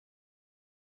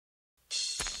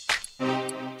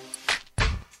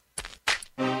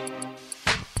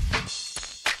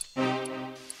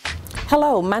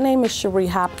Hello, my name is Cherie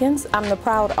Hopkins. I'm the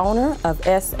proud owner of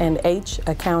S&H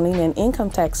Accounting and Income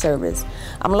Tax Service.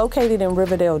 I'm located in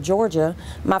Riverdale, Georgia.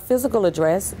 My physical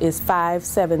address is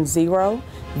 570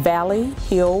 Valley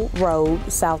Hill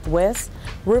Road, Southwest,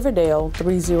 Riverdale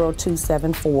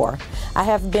 30274. I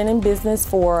have been in business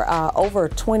for over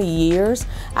 20 years.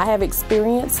 I have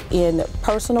experience in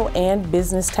personal and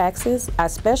business taxes. I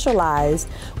specialize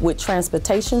with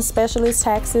transportation specialist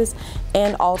taxes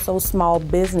and also small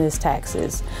business taxes.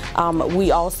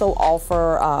 We also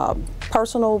offer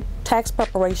personal tax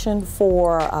preparation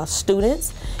for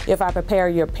students. If I prepare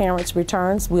your parents'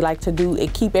 returns, we like to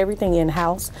keep everything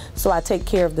in-house, so I take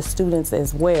care of the students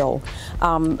as well.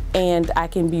 And I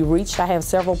can be reached. I have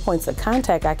several points of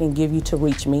contact I can give you to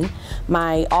reach me.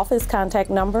 My office contact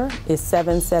number is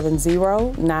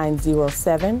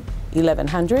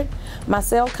 770-907-1100. My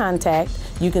cell contact,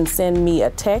 you can send me a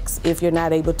text if you're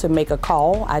not able to make a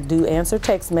call. I do answer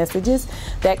text messages.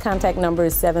 That contact number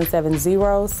is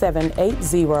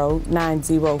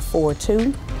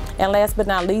 770-780-9042. And last but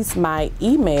not least, my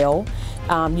email.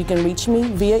 You can reach me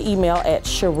via email at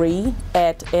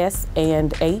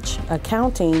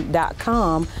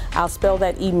cherie@sandhaccounting.com. I'll spell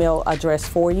that email address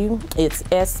for you. It's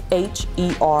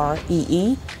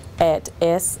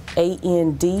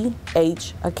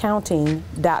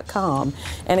SHEREE@sandhaccounting.com.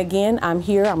 And again, I'm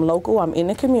here, I'm local, I'm in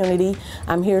the community.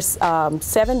 I'm here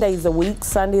 7 days a week.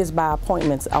 Sunday is by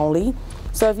appointments only.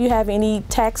 So if you have any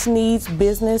tax needs,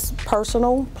 business,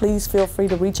 personal, please feel free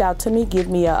to reach out to me. Give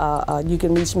me you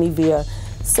can reach me via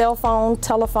cell phone,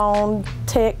 telephone,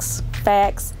 text,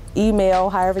 fax,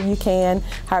 email, however you can,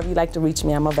 however you like to reach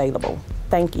me, I'm available.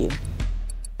 Thank you.